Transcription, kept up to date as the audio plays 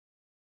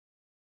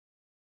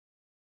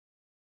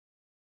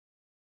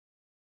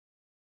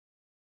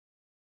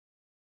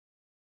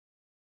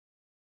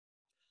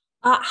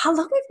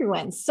Hello,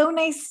 everyone. So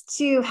nice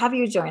to have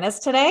you join us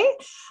today.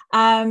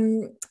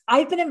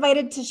 I've been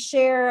invited to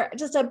share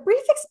just a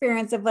brief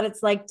experience of what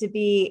it's like to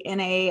be in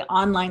an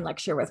online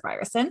lecture with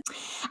Ryerson.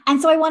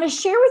 And so I want to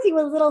share with you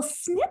a little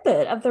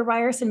snippet of the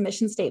Ryerson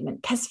mission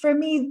statement, because for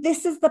me,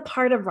 this is the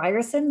part of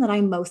Ryerson that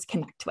I most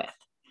connect with.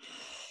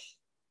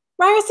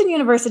 Ryerson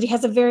University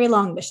has a very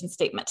long mission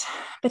statement,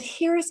 but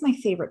here is my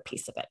favorite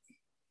piece of it.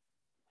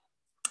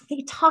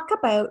 They talk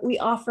about we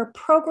offer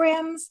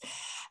programs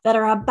that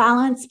are a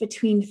balance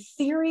between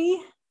theory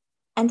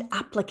and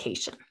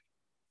application.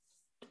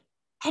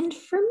 And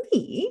for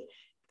me,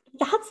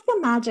 that's the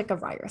magic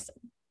of Ryerson.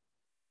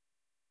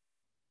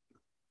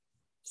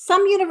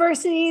 Some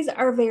universities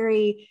are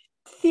very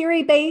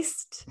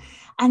theory-based,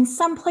 and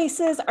some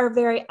places are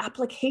very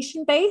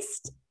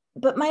application-based.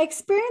 But my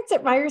experience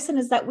at Ryerson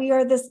is that we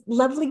are this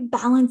lovely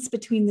balance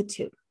between the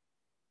two.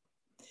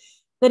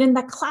 That in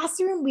the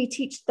classroom, we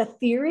teach the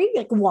theory,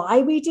 like why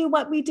we do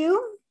what we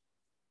do,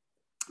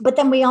 but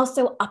then we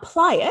also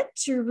apply it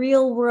to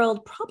real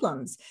world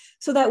problems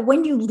so that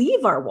when you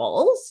leave our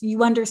walls,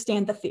 you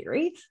understand the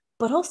theory,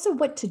 but also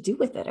what to do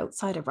with it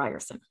outside of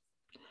Ryerson.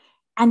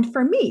 And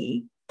for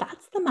me,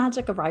 that's the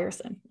magic of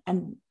Ryerson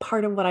and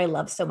part of what I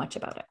love so much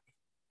about it.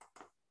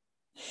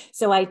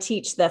 So I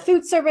teach the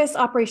food service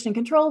operation and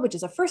control, which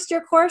is a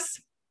first-year course.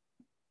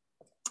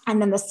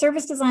 And then the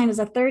service design is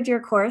a third-year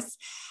course.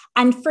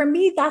 And for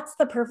me, that's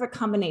the perfect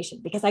combination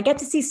because I get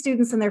to see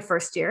students in their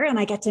first year and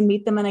I get to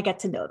meet them and I get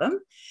to know them.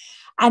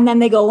 And then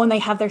they go and they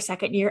have their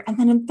second year. And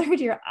then in third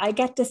year, I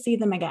get to see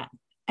them again.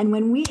 And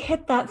when we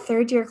hit that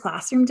third-year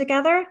classroom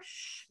together,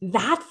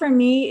 that for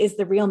me is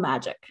the real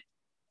magic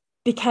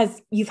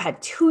because you've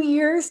had 2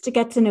 years to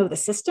get to know the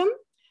system.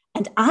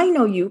 And I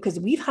know you because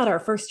we've had our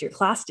first-year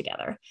class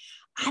together.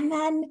 And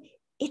then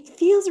it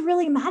feels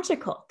really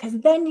magical because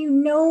then you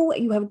know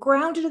you have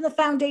grounded in the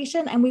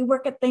foundation and we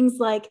work at things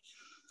like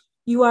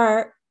you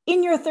are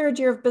in your third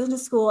year of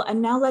business school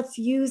and now let's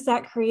use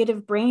that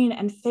creative brain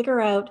and figure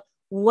out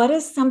what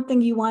is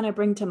something you want to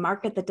bring to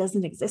market that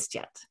doesn't exist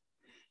yet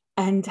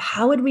and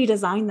how would we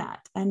design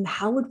that and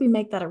how would we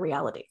make that a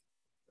reality.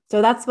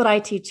 So that's what I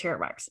teach here at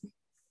Ryerson.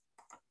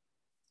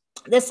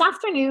 This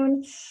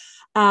afternoon,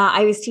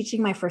 I was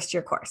teaching my first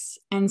year course.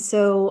 And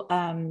so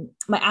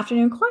my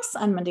afternoon course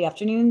on Monday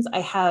afternoons,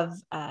 I have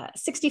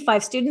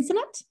 65 students in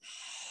it.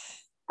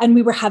 And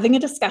we were having a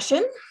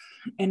discussion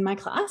in my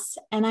class.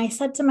 And I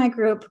said to my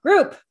group,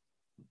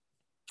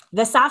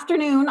 this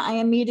afternoon, I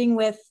am meeting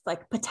with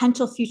like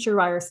potential future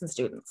Ryerson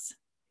students.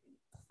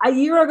 A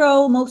year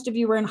ago, most of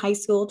you were in high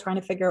school trying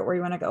to figure out where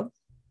you want to go.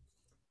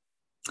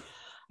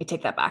 I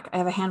take that back. I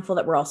have a handful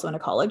that were also in a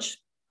college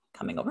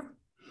coming over.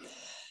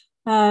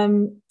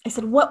 I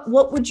said, what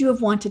would you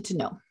have wanted to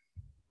know?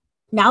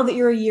 Now that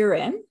you're a year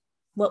in,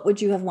 what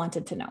would you have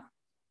wanted to know?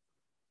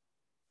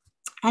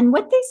 And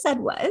what they said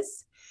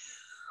was,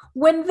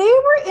 when they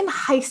were in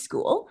high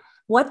school,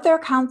 what their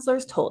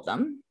counselors told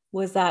them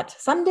was that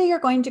someday you're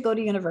going to go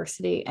to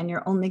university and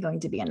you're only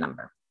going to be a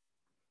number.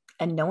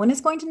 And no one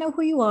is going to know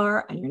who you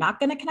are, and you're not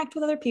going to connect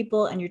with other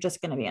people, and you're just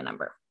going to be a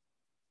number.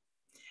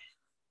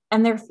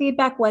 And their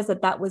feedback was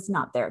that that was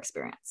not their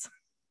experience.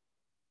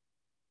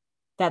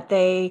 That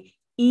they,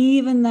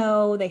 even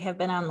though they have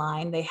been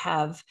online, they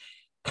have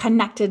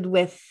connected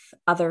with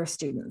other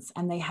students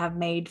and they have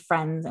made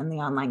friends in the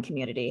online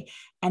community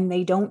and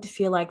they don't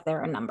feel like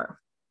they're a number.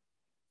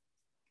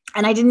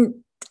 And I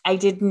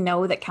didn't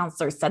know that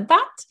counselors said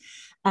that,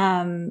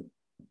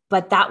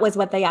 but that was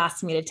what they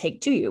asked me to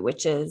take to you,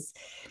 which is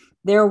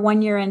they're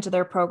 1 year into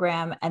their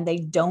program and they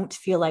don't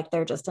feel like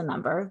they're just a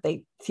number.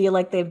 They feel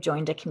like they've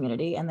joined a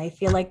community and they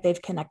feel like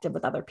they've connected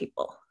with other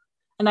people.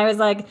 And I was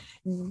like,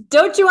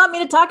 don't you want me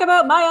to talk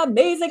about my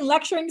amazing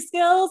lecturing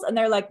skills? And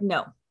they're like,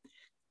 no.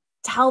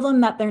 Tell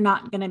them that they're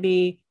not going to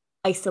be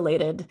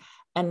isolated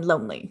and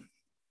lonely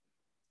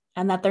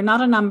and that they're not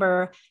a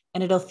number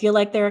and it'll feel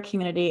like they're a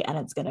community and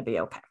it's going to be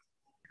okay.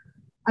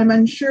 I'm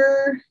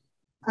unsure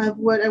of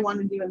what I want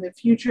to do in the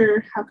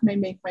future. How can I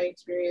make my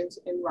experience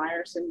in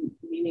Ryerson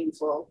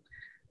meaningful?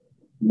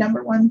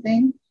 Number one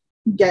thing,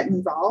 get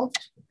involved.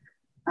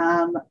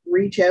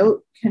 Reach out,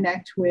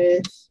 connect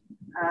with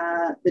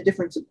the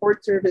different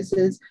support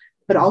services,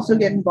 but also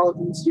get involved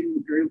in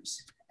student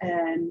groups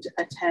and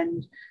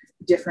attend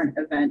different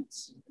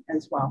events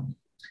as well.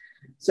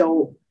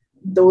 So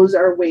those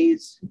are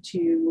ways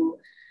to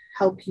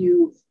help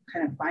you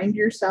kind of find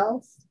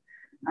yourself,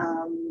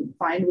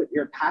 find what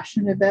you're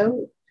passionate about.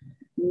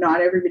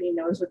 Not everybody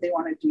knows what they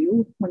want to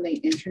do when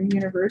they enter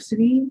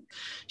university.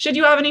 Should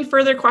you have any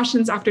further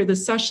questions after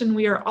this session,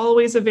 we are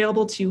always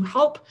available to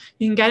help.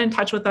 You can get in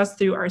touch with us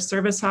through our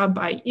service hub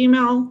by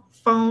email,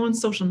 phone,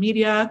 social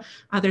media.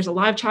 There's a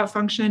live chat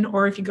function,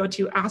 or if you go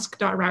to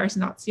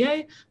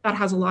ask.ryerson.ca, that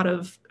has a lot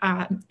of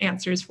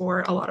answers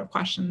for a lot of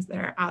questions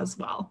there as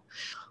well.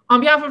 On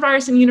behalf of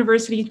Ryerson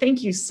University,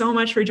 thank you so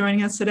much for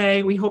joining us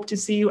today. We hope to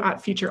see you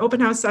at future open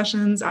house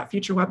sessions, at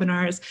future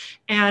webinars,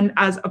 and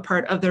as a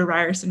part of the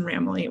Ryerson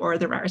family or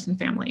the Ryerson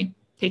family.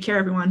 Take care,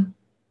 everyone.